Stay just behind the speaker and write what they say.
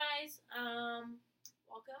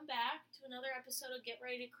welcome back to another episode of Get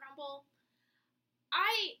Ready to Crumble.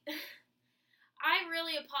 I I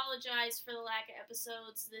really apologize for the lack of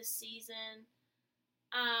episodes this season.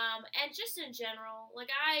 And just in general, like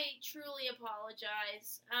I truly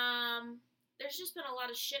apologize. There's just been a lot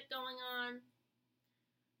of shit going on.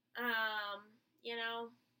 Um, you know,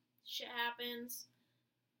 shit happens.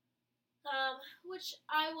 Which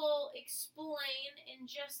I will explain in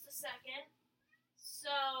just a second. So,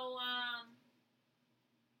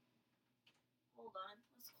 hold on.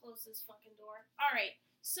 Let's close this fucking door. Alright,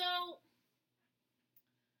 so,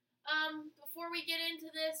 before we get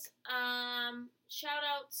into this, shout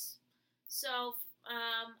outs. So,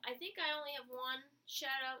 I think I only have one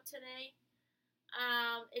shout out today.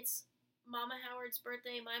 It's Mama Howard's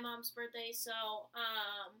birthday, my mom's birthday, so,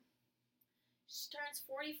 she turns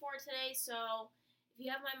 44 today, so if you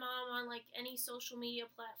have my mom on, like, any social media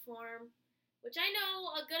platform, which I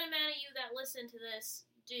know a good amount of you that listen to this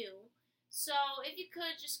do, so if you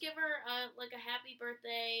could, just give her, a happy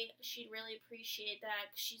birthday. She'd really appreciate that,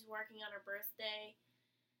 because she's working on her birthday.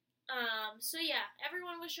 So yeah,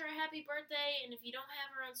 everyone wish her a happy birthday, and if you don't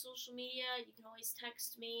have her on social media, you can always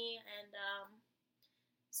text me and,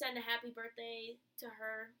 send a happy birthday to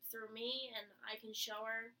her through me, and I can show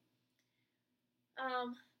her.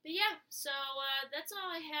 But yeah, so, that's all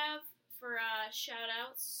I have for,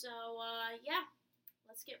 shout-outs, so, yeah,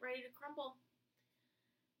 let's get ready to crumble.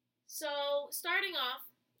 So, starting off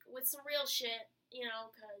with some real shit,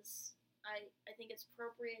 because I think it's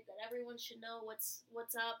appropriate that everyone should know what's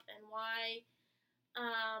up and why,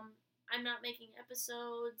 I'm not making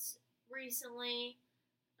episodes recently.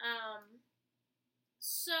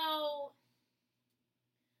 So,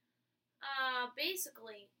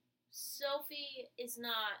 basically, Sophie is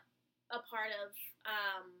not a part of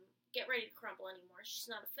Get Ready to Crumble anymore. She's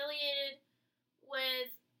not affiliated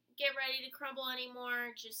with Get Ready to Crumble anymore.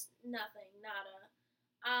 Just nothing, nada.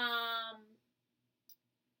 I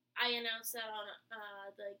announced that on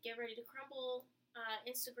the Get Ready to Crumble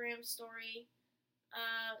Instagram story.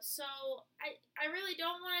 So I really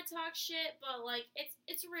don't want to talk shit, but like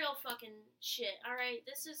it's real fucking shit. All right,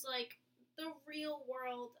 this is like the real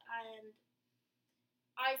world, and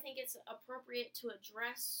I think it's appropriate to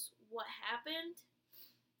address what happened.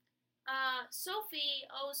 Sophie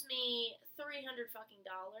owes me $300 fucking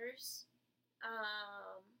dollars.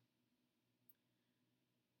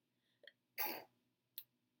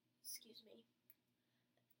 Excuse me.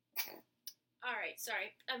 Alright,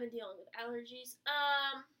 sorry. I've been dealing with allergies.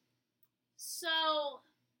 So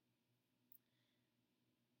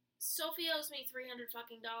Sophie owes me $300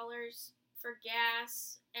 fucking dollars for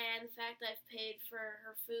gas and the fact that I've paid for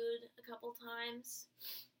her food a couple times.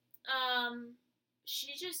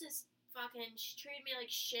 She just is she treated me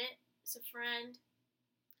like shit as a friend.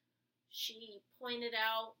 She pointed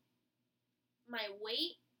out my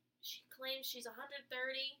weight. She claims she's 130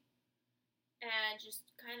 and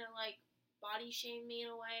just kind of like body shamed me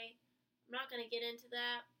in a way. I'm not gonna get into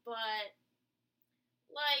that, but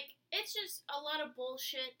like, it's just a lot of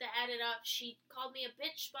bullshit that added up. She called me a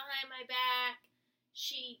bitch behind my back.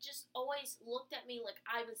 She just always looked at me like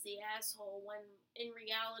I was the asshole, when in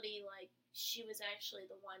reality, like, she was actually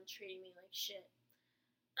the one treating me like shit.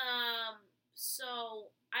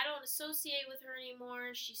 So I don't associate with her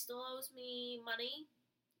anymore. She still owes me money,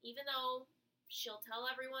 even though she'll tell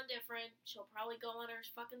everyone different. She'll probably go on her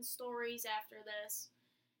fucking stories after this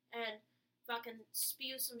and fucking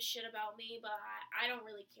spew some shit about me, but I don't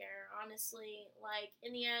really care, honestly. Like,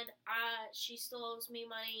 in the end, she still owes me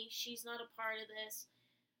money. She's not a part of this.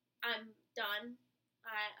 I'm done.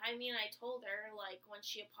 I mean, I told her, like, when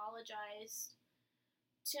she apologized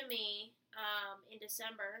to me, in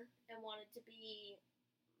December and wanted to be,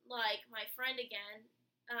 like, my friend again,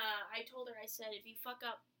 I told her, I said, if you fuck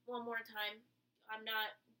up one more time, I'm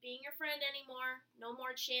not being your friend anymore. No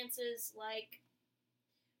more chances, like,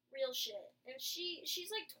 real shit. And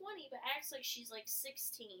she's like 20, but acts like she's like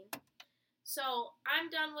 16. So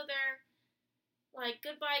I'm done with her. Like,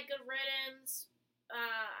 goodbye, good riddance.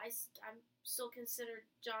 I'm still considered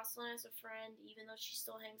Jocelyn as a friend, even though she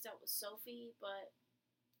still hangs out with Sophie. But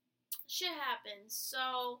shit happens.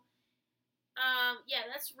 So yeah,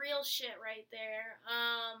 that's real shit right there.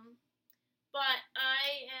 But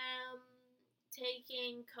I am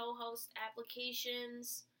taking co-host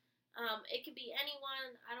applications. It could be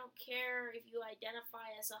anyone. I don't care if you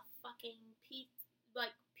identify as a fucking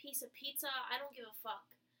piece of pizza. I don't give a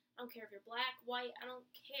fuck. I don't care if you're black, white. I don't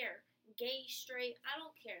care. Gay, straight. I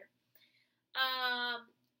don't care.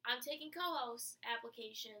 I'm taking co-host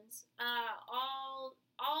applications. All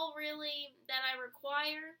really that I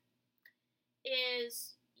require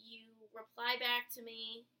is you reply back to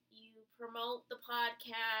me, you promote the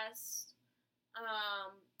podcast.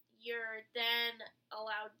 You're then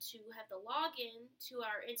allowed to have the login to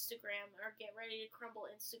our Instagram, our Get Ready to Crumble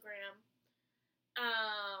Instagram,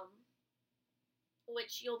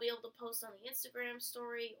 which you'll be able to post on the Instagram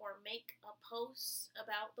story or make a post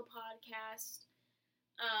about the podcast.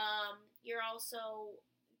 You're also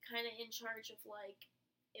kind of in charge of, like,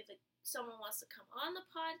 if someone wants to come on the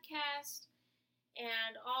podcast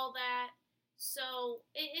and all that. So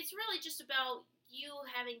it's really just about you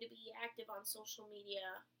having to be active on social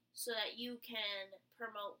media so that you can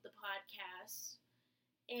promote the podcast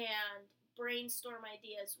and brainstorm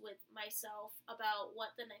ideas with myself about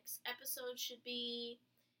what the next episode should be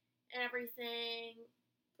and everything.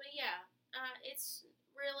 But yeah, it's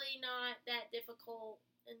really not that difficult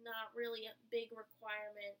and not really a big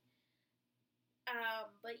requirement.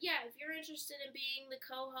 But yeah, if you're interested in being the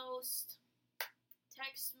co-host,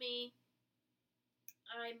 text me.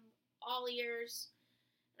 I'm all ears,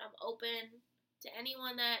 and I'm open to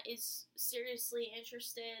anyone that is seriously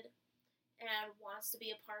interested and wants to be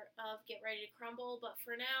a part of Get Ready to Crumble. But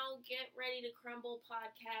for now, Get Ready to Crumble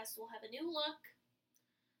podcast will have a new look.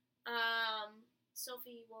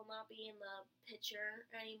 Sophie will not be in the picture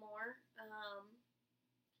anymore.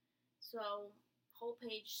 So whole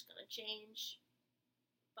page is gonna change.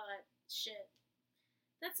 But shit,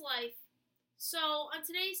 that's life. So on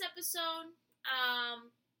today's episode, I'm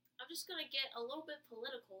just gonna get a little bit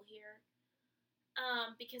political here.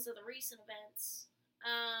 Because of the recent events.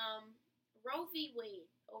 Roe v. Wade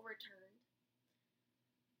overturned.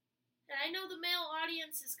 And I know the male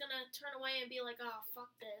audience is gonna turn away and be like, oh,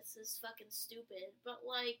 fuck this is fucking stupid. But,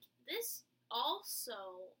 like, this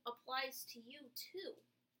also applies to you, too.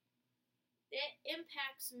 It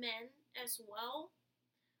impacts men as well.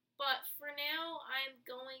 But for now, I'm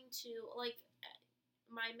going to, like,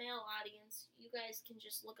 my male audience, you guys can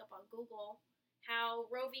just look up on Google how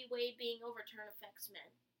Roe v. Wade being overturned affects men.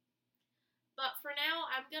 But for now,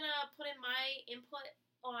 I'm going to put in my input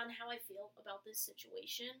on how I feel about this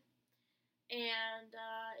situation. And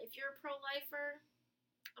if you're a pro-lifer,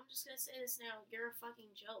 I'm just going to say this now, you're a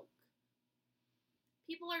fucking joke.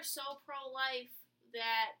 People are so pro-life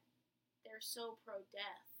that they're so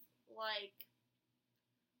pro-death. Like,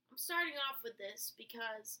 I'm starting off with this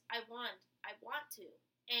because I want to.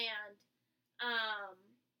 And,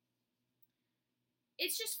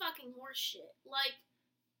 it's just fucking horseshit. Like,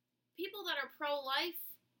 people that are pro-life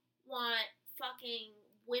want fucking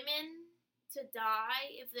women to die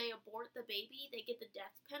if they abort the baby. They get the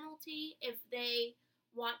death penalty if they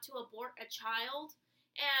want to abort a child.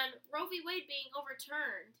 And Roe v. Wade being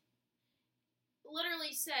overturned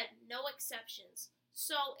literally said no exceptions.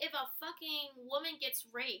 So if a fucking woman gets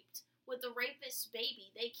raped with the rapist's baby,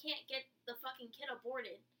 they can't get the fucking kid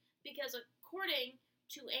aborted because according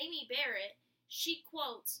to Amy Barrett, she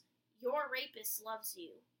quotes, "Your rapist loves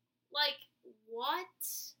you." Like,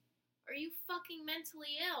 what? Are you fucking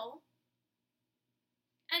mentally ill?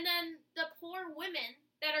 And then the poor women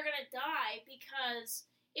that are gonna die because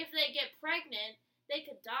if they get pregnant, they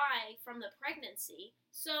could die from the pregnancy.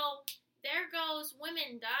 So there goes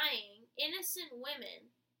women dying, innocent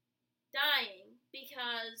women dying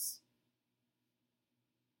because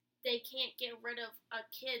they can't get rid of a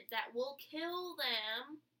kid that will kill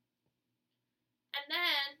them. And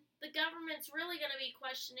then the government's really going to be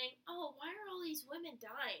questioning, oh, why are all these women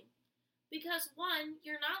dying? Because, one,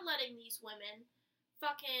 you're not letting these women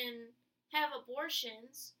fucking have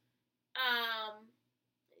abortions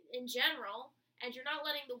in general, and you're not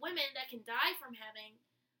letting the women that can die from giving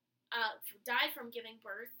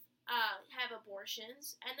birth have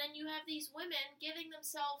abortions, and then you have these women giving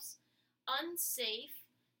themselves unsafe,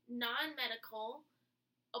 non-medical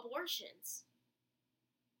abortions.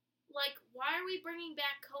 Like, why are we bringing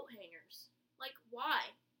back coat hangers? Like,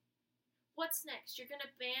 why? What's next? You're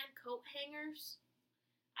gonna ban coat hangers?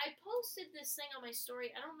 I posted this thing on my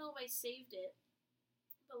story. I don't know if I saved it,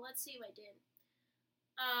 but let's see if I did.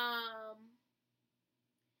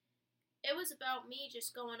 It was about me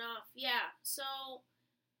just going off. Yeah, so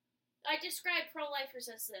I described pro-lifers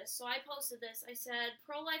as this. So I posted this. I said,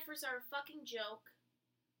 pro-lifers are a fucking joke.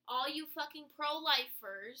 All you fucking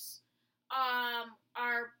pro-lifers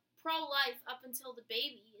are pro-life up until the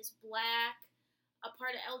baby is black, a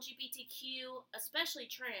part of LGBTQ, especially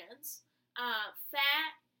trans,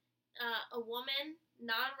 fat, a woman,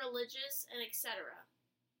 non-religious, and etc.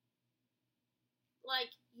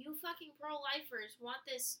 Like, you fucking pro-lifers want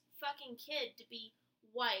this fucking kid to be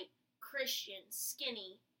white, Christian,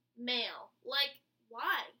 skinny, male. Like,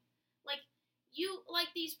 why? Like,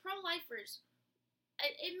 these pro-lifers,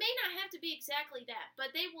 it may not have to be exactly that,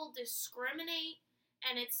 but they will discriminate,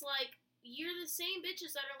 and it's like, you're the same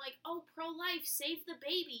bitches that are like, oh, pro-life, save the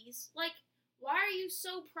babies. Like, why are you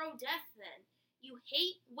so pro-death then? You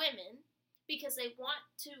hate women because they want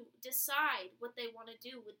to decide what they want to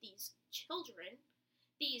do with these children,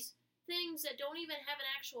 these things that don't even have an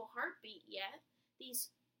actual heartbeat yet, these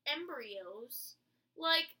embryos.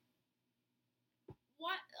 Like,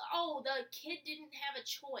 what? Oh, the kid didn't have a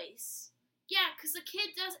choice. Yeah, because the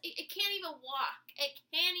kid it can't even walk. It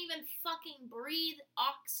can't even fucking breathe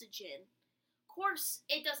oxygen. Of course,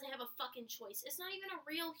 it doesn't have a fucking choice. It's not even a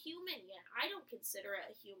real human yet. I don't consider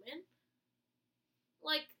it a human.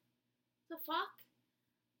 Like, the fuck?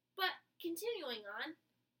 But, continuing on,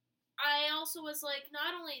 I also was like,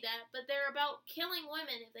 not only that, but they're about killing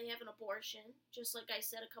women if they have an abortion, just like I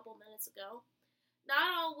said a couple minutes ago.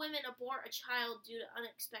 Not all women abort a child due to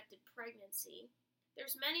unexpected pregnancy.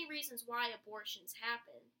 There's many reasons why abortions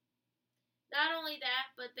happen. Not only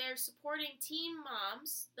that, but they're supporting teen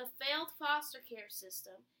moms, the failed foster care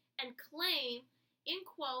system, and claim, in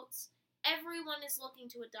quotes, everyone is looking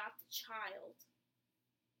to adopt a child.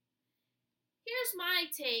 Here's my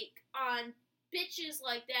take on bitches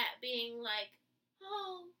like that being like,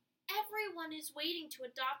 oh, everyone is waiting to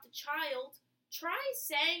adopt a child. Try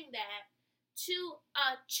saying that to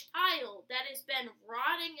a child that has been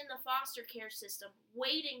rotting in the foster care system,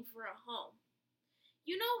 waiting for a home.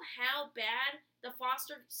 You know how bad the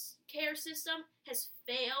foster care system has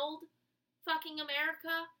failed fucking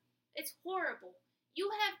America? It's horrible.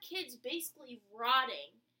 You have kids basically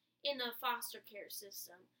rotting in the foster care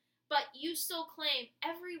system, but you still claim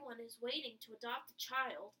everyone is waiting to adopt a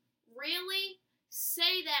child. Really?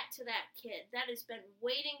 Say that to that kid that has been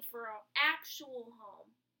waiting for an actual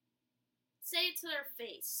home. Say it to their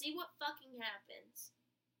face. See what fucking happens.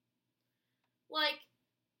 Like,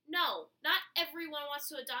 no, not everyone wants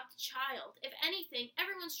to adopt a child. If anything,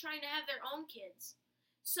 everyone's trying to have their own kids.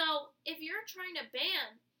 So, if you're trying to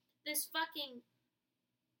ban this fucking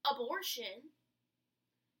abortion,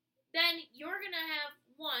 then you're gonna have,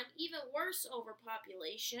 one, even worse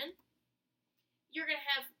overpopulation. You're gonna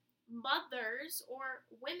have mothers or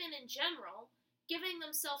women in general giving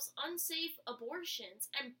themselves unsafe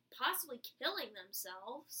abortions and possibly killing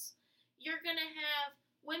themselves. You're gonna have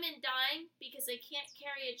women dying because they can't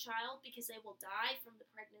carry a child because they will die from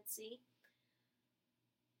the pregnancy.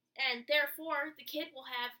 And therefore, the kid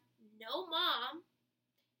will have no mom.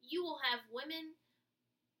 You will have women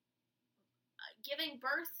giving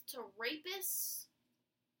birth to rapists.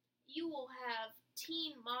 You will have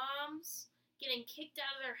teen moms getting kicked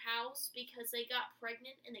out of their house because they got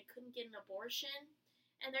pregnant and they couldn't get an abortion,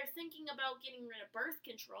 and they're thinking about getting rid of birth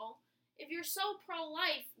control. If you're so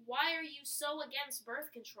pro-life, why are you so against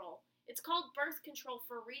birth control? It's called birth control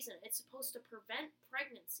for a reason. It's supposed to prevent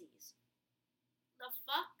pregnancies. The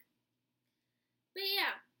fuck? But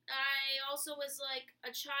yeah, I also was like,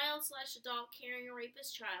 a child/adult carrying a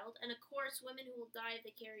rapist child, and of course women who will die if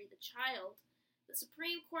they carry the child. The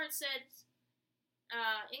Supreme Court said,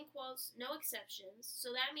 in quotes, no exceptions.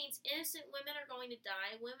 So that means innocent women are going to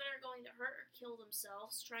die. Women are going to hurt or kill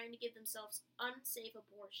themselves trying to give themselves unsafe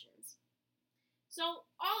abortions. So,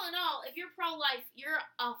 all in all, if you're pro-life, you're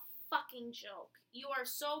a fucking joke. You are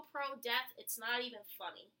so pro-death, it's not even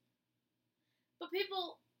funny. But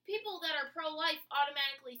people that are pro-life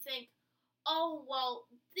automatically think, oh, well,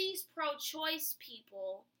 these pro-choice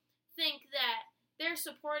people think that they're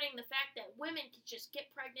supporting the fact that women can just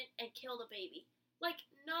get pregnant and kill the baby. Like,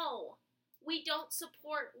 no, we don't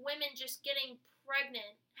support women just getting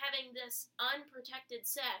pregnant, having this unprotected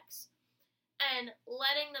sex, and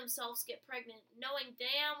letting themselves get pregnant, knowing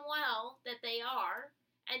damn well that they are,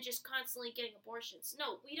 and just constantly getting abortions.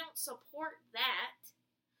 No, we don't support that.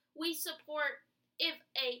 We support if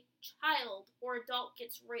a child or adult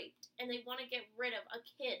gets raped, and they want to get rid of a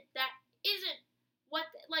kid. That isn't what,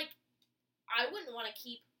 like, I wouldn't want to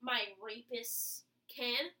keep my rapist's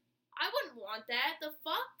kid. I wouldn't want that. The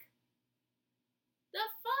fuck? The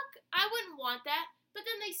fuck? I wouldn't want that. But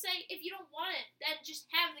then they say, if you don't want it, then just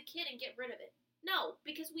have the kid and get rid of it. No,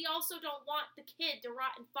 because we also don't want the kid to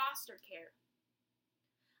rot in foster care.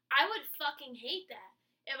 I would fucking hate that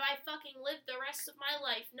if I fucking lived the rest of my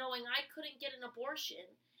life knowing I couldn't get an abortion,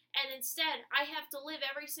 and instead I have to live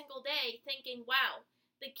every single day thinking, wow,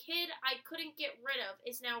 the kid I couldn't get rid of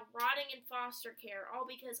is now rotting in foster care, all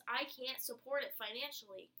because I can't support it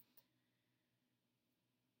financially.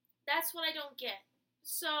 That's what I don't get.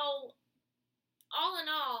 So, all in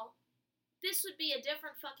all, this would be a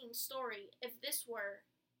different fucking story if this were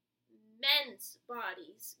men's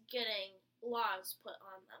bodies getting laws put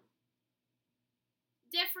on them.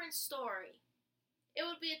 Different story. it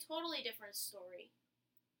would be a totally different story.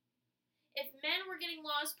 If men were getting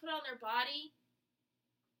laws put on their body,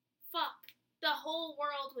 fuck, the whole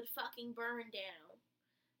world would fucking burn down.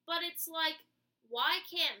 But it's like, why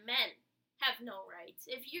can't men have no rights?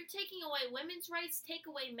 If you're taking away women's rights, take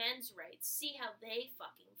away men's rights. See how they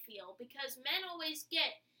fucking feel. Because men always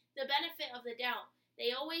get the benefit of the doubt.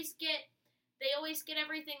 They always get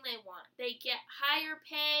everything they want. They get higher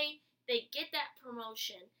pay. They get that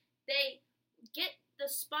promotion. They get the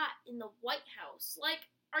spot in the White House. Like,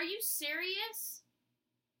 are you serious?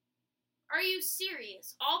 Are you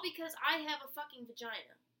serious? All because I have a fucking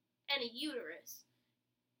vagina and a uterus.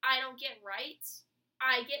 I don't get rights.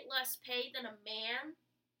 I get less pay than a man.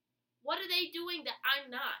 What are they doing that I'm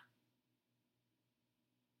not?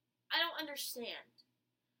 I don't understand.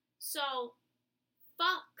 So,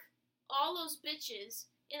 fuck all those bitches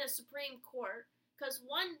in the Supreme Court. Because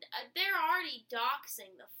they're already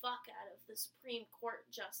doxing the fuck out of the Supreme Court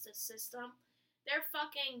justice system. They're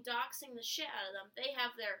fucking doxing the shit out of them. They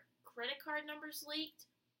have their credit card numbers leaked.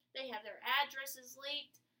 They have their addresses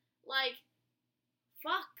leaked. Like,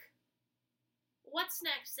 fuck. What's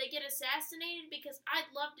next? They get assassinated? Because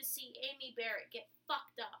I'd love to see Amy Barrett get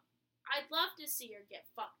fucked up. I'd love to see her get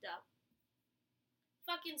fucked up.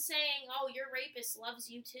 Fucking saying, oh, your rapist loves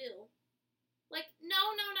you too. Like, no.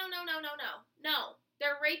 No.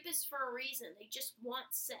 They're rapists for a reason. They just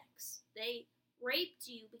want sex. They raped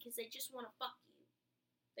you because they just want to fuck you.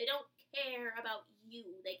 They don't care about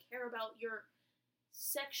you. They care about your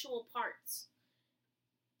sexual parts.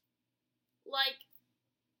 Like,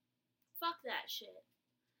 fuck that shit.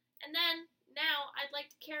 And then, now, I'd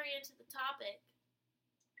like to carry into the topic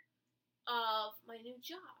of my new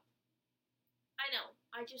job. I know,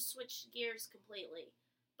 I just switched gears completely.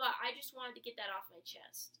 But I just wanted to get that off my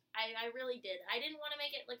chest. I really did. I didn't want to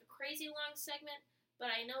make it like a crazy long segment, but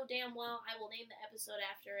I know damn well I will name the episode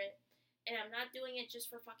after it. And I'm not doing it just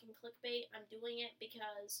for fucking clickbait. I'm doing it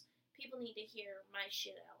because people need to hear my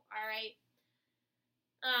shit out, alright?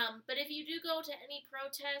 But if you do go to any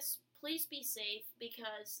protests, please be safe,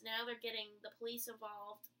 because now they're getting the police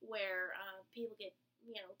involved, where people get,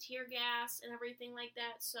 tear gas and everything like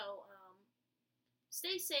that. So,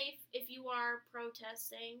 stay safe if you are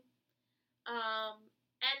protesting.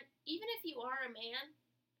 And even if you are a man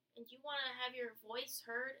and you want to have your voice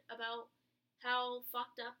heard about how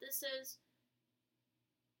fucked up this is,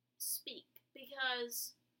 speak.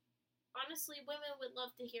 Because, honestly, women would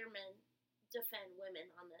love to hear men defend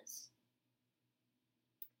women on this.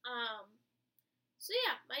 So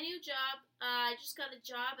yeah, my new job, I just got a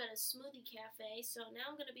job at a smoothie cafe, so now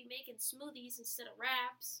I'm going to be making smoothies instead of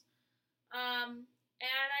wraps.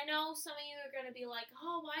 And I know some of you are going to be like,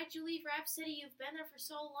 oh, why'd you leave Rap City? You've been there for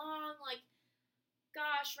so long. Like,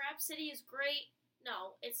 gosh, Rap City is great.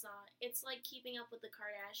 No, it's not. It's like keeping up with the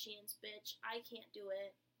Kardashians, bitch. I can't do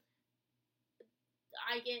it.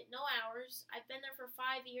 I get no hours. I've been there for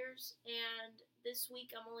 5 years, and this week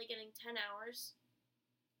I'm only getting 10 hours.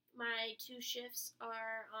 My 2 shifts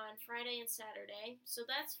are on Friday and Saturday, so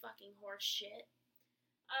that's fucking horse shit.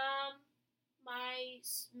 My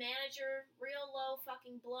manager, real low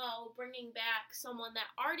fucking blow, bringing back someone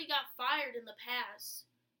that already got fired in the past,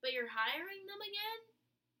 but you're hiring them again?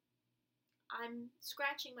 I'm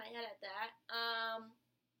scratching my head at that.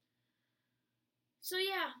 So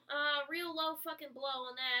yeah, real low fucking blow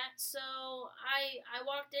on that. So I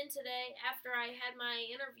walked in today after I had my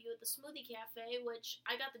interview at the Smoothie Cafe, which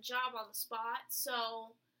I got the job on the spot.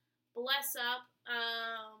 So bless up.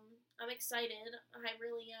 I'm excited. I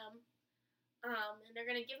really am. And they're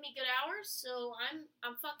gonna give me good hours, so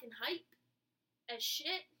I'm fucking hype as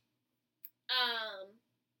shit.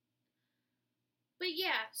 But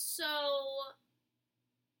yeah, so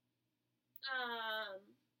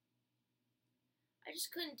I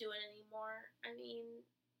just couldn't do it anymore. I mean,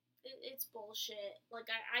 it's bullshit. Like,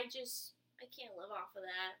 I can't live off of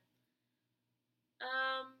that.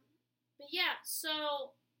 But yeah,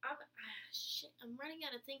 so, I'm running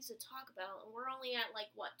out of things to talk about, and we're only at, 20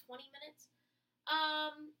 minutes?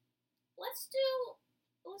 Let's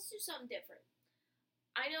do something different.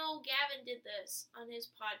 I know Gavin did this on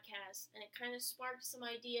his podcast, and it kind of sparked some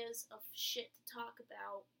ideas of shit to talk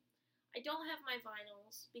about. I don't have my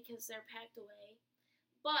vinyls because they're packed away,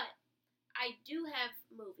 but I do have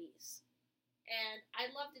movies, and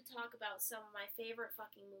I'd love to talk about some of my favorite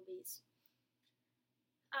fucking movies.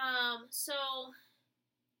 So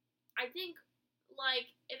I think,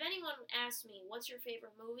 if anyone asks me, what's your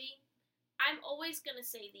favorite movie? I'm always gonna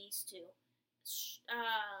say these two.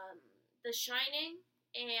 The Shining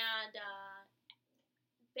and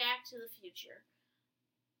Back to the Future.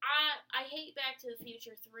 I hate Back to the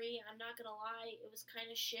Future 3. I'm not gonna lie, it was kind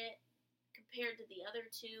of shit compared to the other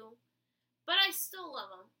two, but I still love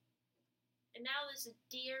them. And now this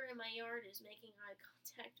deer in my yard is making eye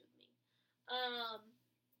contact with me.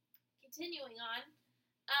 Continuing on.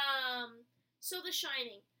 So The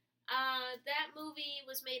Shining. That movie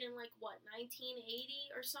was made in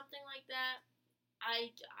 1980 or something like that.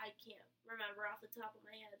 I can't remember off the top of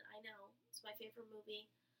my head. I know it's my favorite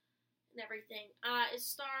movie and everything. It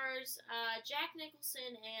stars Jack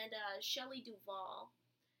Nicholson and Shelley Duvall.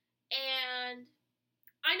 And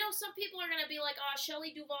I know some people are gonna be like, "Oh,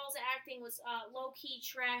 Shelley Duvall's acting was low key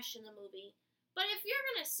trash in the movie." But if you're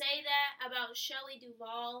gonna say that about Shelley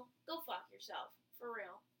Duvall, go fuck yourself, for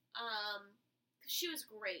real. 'Cause she was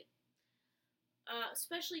great,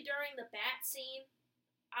 especially during the bat scene.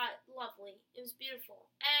 Lovely. It was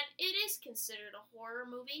beautiful. And it is considered a horror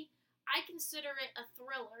movie. I consider it a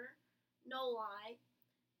thriller. No lie.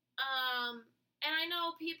 And I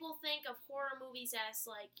know people think of horror movies as,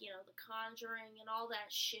 The Conjuring and all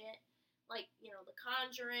that shit. The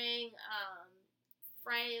Conjuring,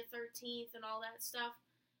 Friday the 13th and all that stuff.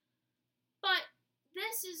 But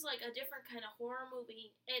this is, a different kind of horror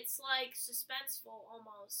movie. It's, suspenseful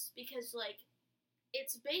almost. Because,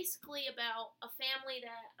 it's basically about a family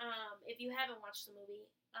that, if you haven't watched the movie,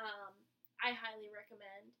 I highly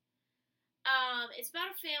recommend. It's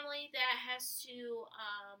about a family that has to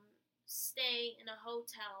stay in a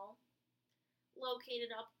hotel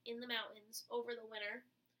located up in the mountains over the winter.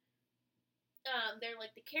 They're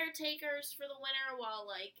the caretakers for the winter while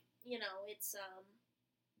it's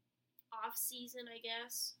off season, I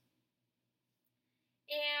guess.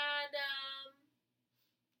 And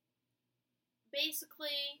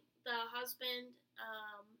basically, the husband,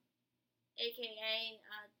 aka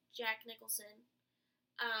Jack Nicholson,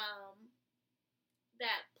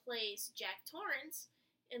 that plays Jack Torrance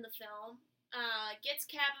in the film, gets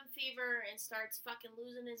cabin fever and starts fucking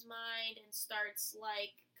losing his mind and starts,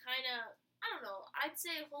 kind of, I don't know, I'd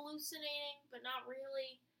say hallucinating, but not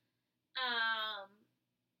really.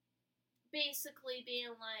 Basically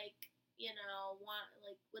being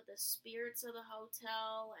with the spirits of the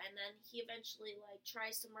hotel, and then he eventually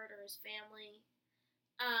tries to murder his family.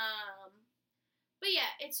 But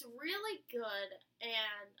yeah, it's really good,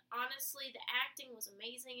 and honestly, the acting was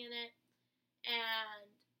amazing in it,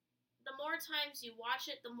 and the more times you watch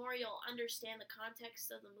it, the more you'll understand the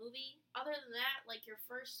context of the movie. Other than that, your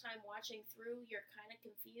first time watching through, you're kind of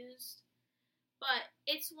confused, but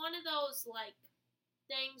it's one of those,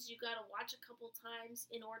 things you gotta watch a couple times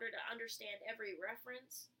in order to understand every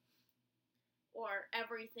reference or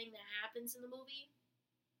everything that happens in the movie.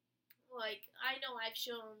 I know I've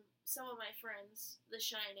shown some of my friends The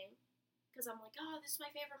Shining because I'm like, "Oh, this is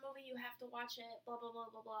my favorite movie, you have to watch it, blah blah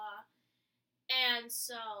blah blah blah." And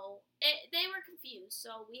so they were confused,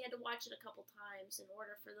 so we had to watch it a couple times in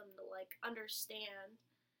order for them to understand.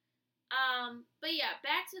 But yeah,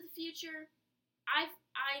 Back to the Future,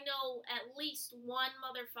 I know at least one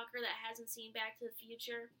motherfucker that hasn't seen Back to the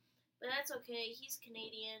Future, but that's okay. He's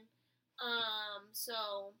Canadian,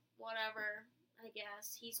 so whatever. I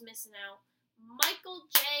guess he's missing out. Michael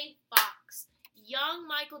J. Fox, young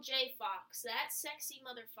Michael J. Fox, that sexy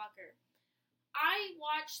motherfucker. I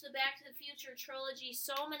watched the Back to the Future trilogy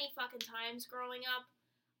so many fucking times growing up.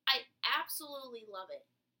 I absolutely love it.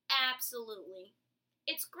 Absolutely.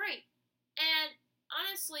 It's great. And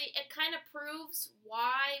honestly, it kind of proves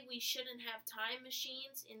why we shouldn't have time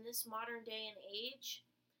machines in this modern day and age.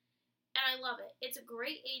 And I love it. It's a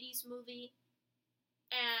great 80s movie.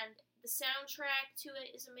 And the soundtrack to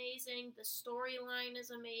it is amazing. The storyline is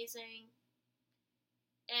amazing.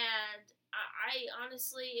 And I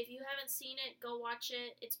honestly, if you haven't seen it, go watch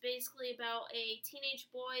it. It's basically about a teenage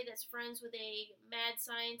boy that's friends with a mad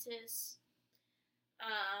scientist.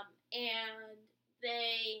 And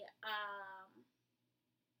they,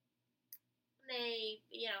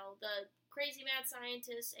 the crazy mad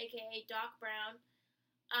scientist, aka Doc Brown,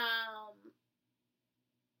 I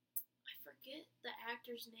forget the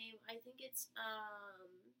actor's name. I think it's,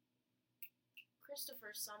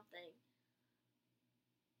 Christopher something.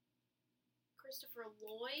 Christopher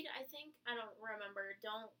Lloyd, I think. I don't remember.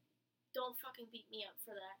 Don't fucking beat me up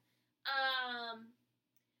for that.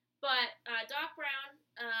 But Doc Brown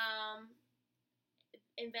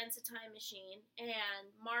invents a time machine,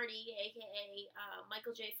 and Marty, aka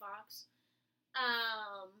Michael J. Fox,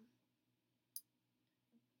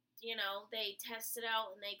 they test it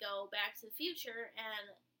out and they go back to the future,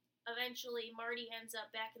 and eventually Marty ends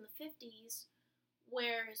up back in the 50s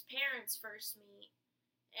where his parents first meet,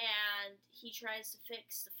 and he tries to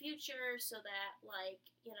fix the future so that, like,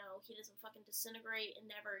 he doesn't fucking disintegrate and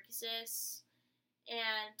never exists.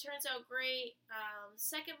 And turns out great.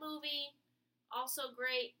 Second movie, also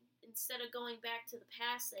great. Instead of going back to the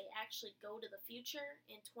past, they actually go to the future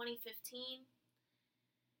in 2015.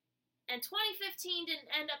 And 2015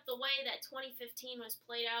 didn't end up the way that 2015 was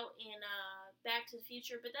played out in Back to the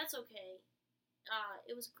Future, but that's okay.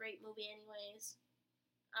 It was a great movie anyways.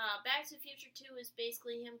 Back to the Future 2 is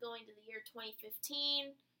basically him going to the year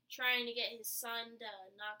 2015, trying to get his son to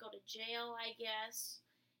not go to jail, I guess.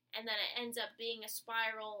 And then it ends up being a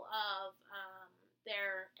spiral of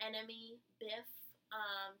their enemy, Biff,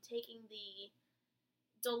 taking the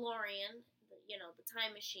DeLorean, the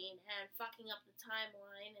time machine, and fucking up the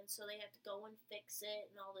timeline, and so they have to go and fix it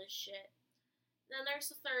and all this shit. Then there's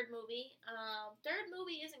the third movie. Third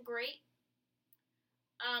movie isn't great.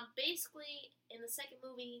 Basically, in the second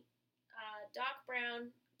movie, Doc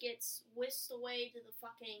Brown gets whisked away to the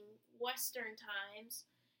fucking Western times,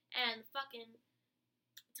 and the fucking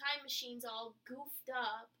time machine's all goofed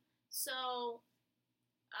up. So,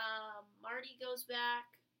 Marty goes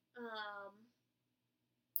back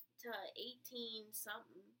to 18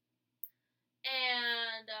 something,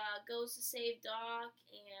 and goes to save Doc,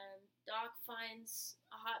 and Doc finds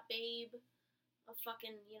a hot babe, a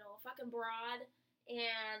fucking broad.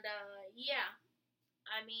 And, yeah.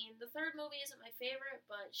 I mean, the third movie isn't my favorite,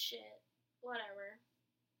 but shit. Whatever.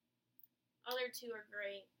 Other two are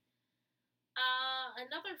great.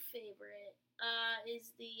 Another favorite,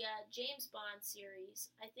 is the, James Bond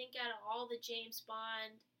series. I think out of all the James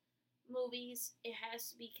Bond movies, it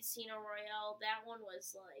has to be Casino Royale. That one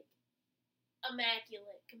was, like,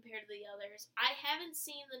 immaculate compared to the others. I haven't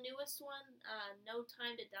seen the newest one, No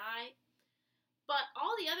Time to Die. But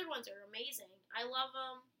all the other ones are amazing. I love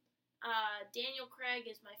them. Daniel Craig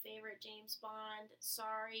is my favorite James Bond.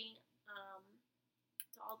 Sorry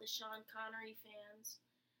to all the Sean Connery fans.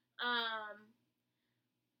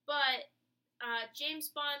 But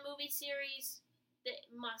James Bond movie series, that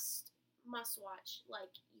must watch.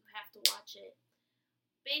 Like, you have to watch it.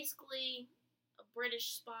 Basically, a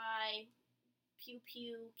British spy, pew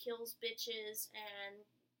pew, kills bitches, and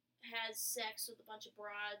has sex with a bunch of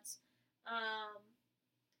broads.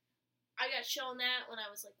 I got shown that when I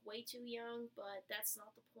was, like, way too young, but that's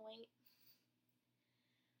not the point.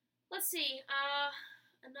 Let's see,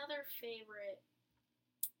 another favorite.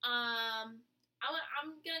 I'm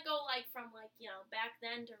gonna go, like, from, like, back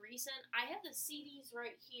then to recent. I have the CDs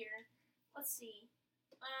right here. Let's see.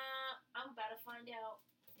 I'm about to find out.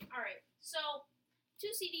 Alright, so,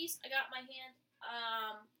 2 CDs I got in my hand,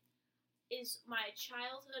 is my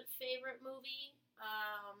childhood favorite movie.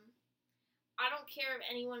 I don't care if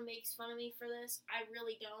anyone makes fun of me for this. I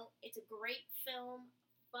really don't. It's a great film.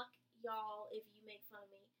 Fuck y'all if you make fun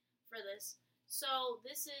of me for this. So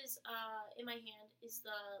this is, in my hand, is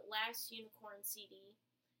the Last Unicorn CD.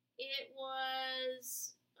 It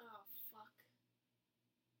was, oh fuck.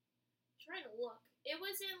 I'm trying to look. It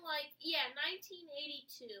was in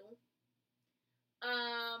 1982.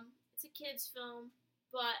 It's a kid's film,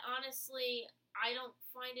 but honestly, I don't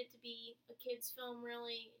find it to be a kid's film,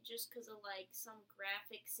 really, just because of, like, some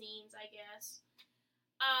graphic scenes, I guess.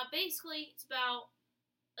 Basically, it's about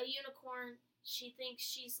a unicorn. She thinks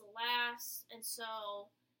she's the last, and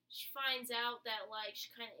so she finds out that, like, she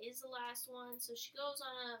kind of is the last one, so she goes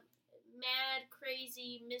on a mad,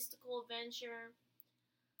 crazy, mystical adventure,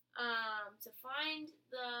 to find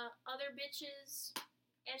the other bitches,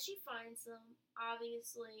 and she finds them,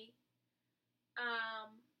 obviously.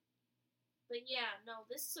 But yeah, no,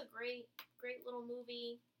 this is a great little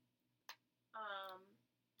movie.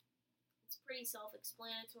 It's pretty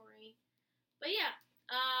self-explanatory. But yeah,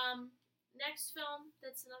 next film,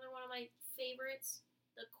 that's another one of my favorites,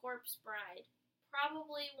 The Corpse Bride.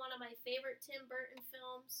 Probably one of my favorite Tim Burton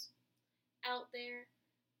films out there.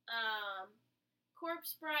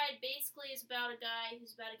 Corpse Bride basically is about a guy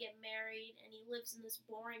who's about to get married, and he lives in this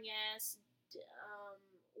boring-ass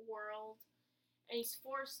world. And he's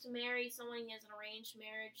forced to marry someone. He has an arranged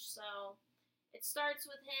marriage, so it starts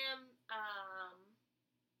with him.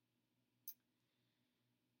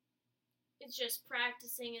 It's just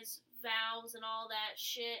practicing his vows and all that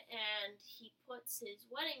shit, and he puts his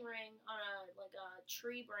wedding ring on a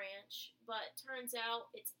tree branch, but turns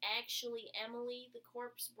out it's actually Emily, the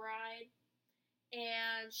corpse bride,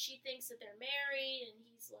 and she thinks that they're married, and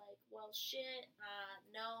he's like, well, shit,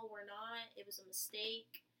 no, we're not. It was a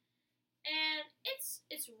mistake. And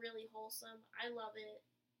it's really wholesome. I love it.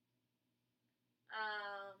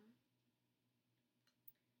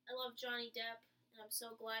 I love Johnny Depp, and I'm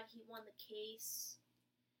so glad he won the case.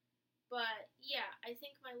 But yeah, I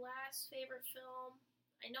think my last favorite film,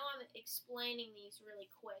 I know I'm explaining these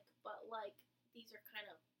really quick, but like these are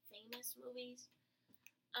kind of famous movies,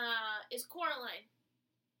 is Coraline.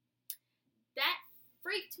 That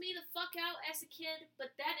freaked me the fuck out as a kid,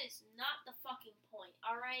 but that is not the fucking point,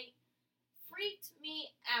 alright? Freaked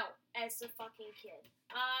me out as a fucking kid.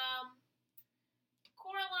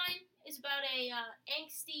 Coraline is about a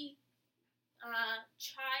angsty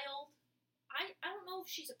child. I don't know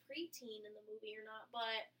if she's a preteen in the movie or not,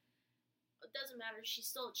 but it doesn't matter. She's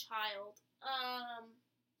still a child. I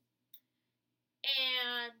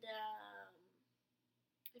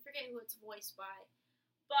forget who it's voiced by,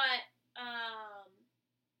 but I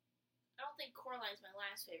don't think Coraline's my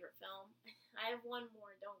last favorite film. I have one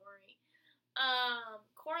more. Don't worry.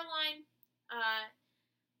 Coraline,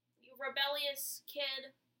 rebellious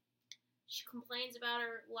kid. She complains about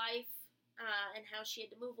her life and how she had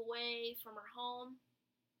to move away from her home.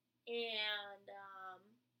 And,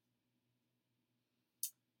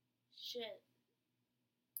 shit.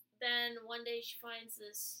 Then one day she finds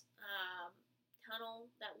this tunnel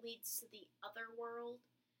that leads to the other world.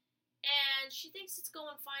 And she thinks it's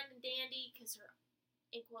going fine and dandy because her,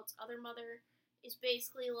 in quotes, other mother is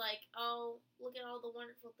basically like, oh, look at all the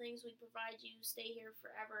wonderful things we provide you, stay here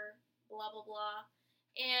forever, blah, blah, blah.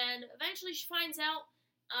 And eventually she finds out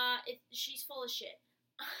she's full of shit.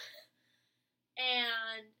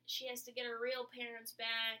 And she has to get her real parents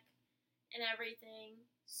back and everything.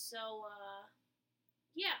 So,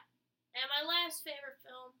 yeah. And my last favorite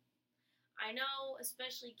film, I know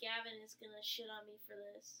especially Gavin is gonna shit on me for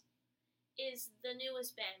this, is the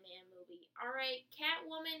newest Batman movie. Alright,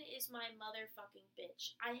 Catwoman is my motherfucking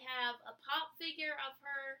bitch. I have a pop figure of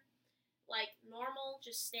her, like normal,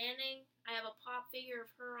 just standing. I have a pop figure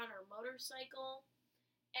of her on her motorcycle.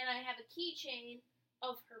 And I have a keychain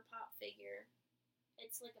of her pop figure.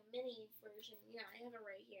 It's like a mini version. Yeah, I have it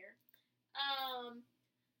right here.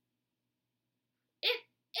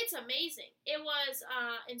 It's amazing. It was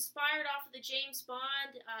inspired off of the James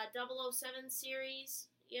Bond 007 series.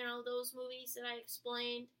 You know, those movies that I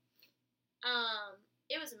explained.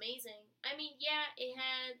 It was amazing. I mean, yeah, it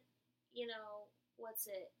had, you know, what's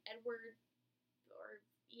it? Edward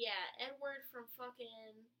from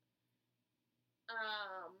fucking,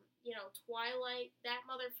 you know, Twilight, that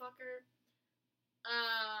motherfucker.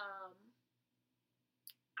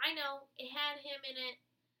 I know, it had him in it,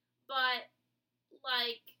 but,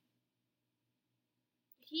 like,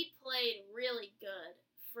 he played really good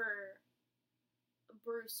for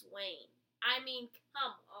Bruce Wayne. I mean,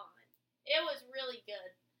 come on. It was really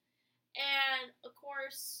good. And, of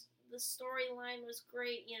course, the storyline was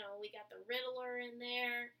great. You know, we got the Riddler in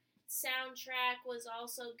there. Soundtrack was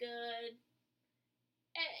also good.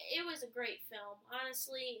 It was a great film.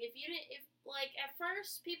 Honestly, at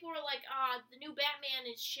first people were like, the new Batman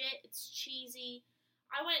is shit. It's cheesy.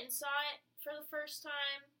 I went and saw it for the first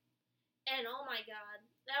time. And, oh my god,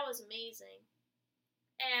 that was amazing.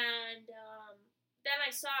 And, then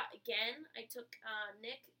I saw it again. I took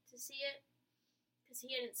Nick to see it because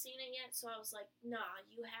he hadn't seen it yet. So I was like, nah,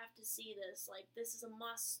 you have to see this. Like, this is a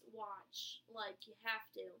must watch. Like, you have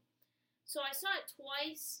to. So I saw it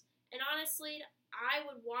twice. And honestly, I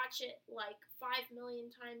would watch it like 5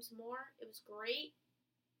 million times more. It was great.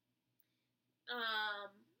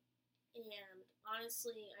 And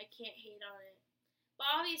honestly, I can't hate on it.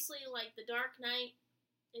 But obviously, like, The Dark Knight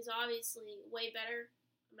is obviously way better.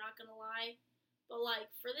 I'm not gonna lie. But,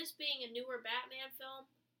 like, for this being a newer Batman film,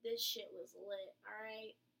 this shit was lit,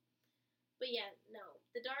 alright? But yeah, no.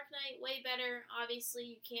 The Dark Knight, way better. Obviously,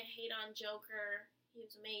 you can't hate on Joker. He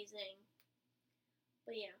was amazing.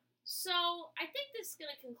 But yeah. So, I think this is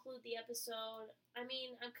going to conclude the episode. I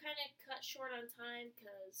mean, I'm kind of cut short on time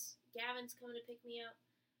because Gavin's coming to pick me up.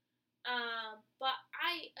 But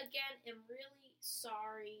I, again, am really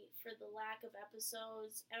sorry for the lack of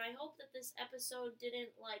episodes, and I hope that this episode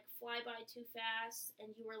didn't, like, fly by too fast, and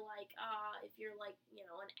you were like, if you're, like, you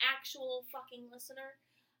know, an actual fucking listener,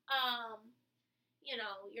 you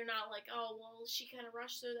know, you're not like, oh, well, she kind of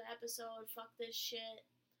rushed through the episode, fuck this shit.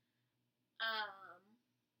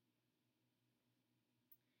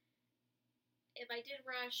 If I did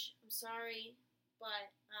rush, I'm sorry, but,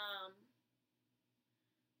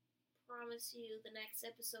 promise you the next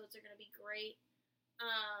episodes are going to be great.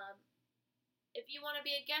 If you want to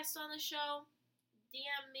be a guest on the show,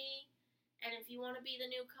 DM me, and if you want to be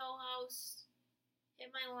the new co-host,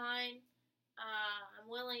 hit my line.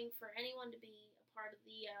 I'm willing for anyone to be a part of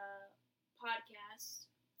the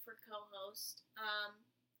podcast for co-host.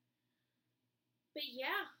 But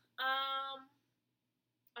yeah,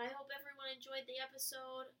 I hope everyone enjoyed the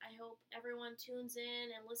episode. I hope everyone tunes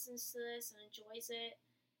in and listens to this and enjoys it.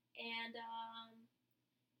 And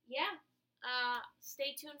yeah,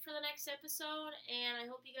 stay tuned for the next episode. And I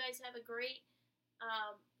hope you guys have a great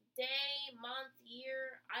day, month,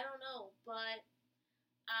 year. I don't know, but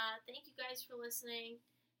thank you guys for listening.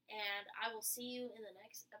 And I will see you in the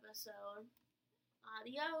next episode.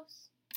 Adios.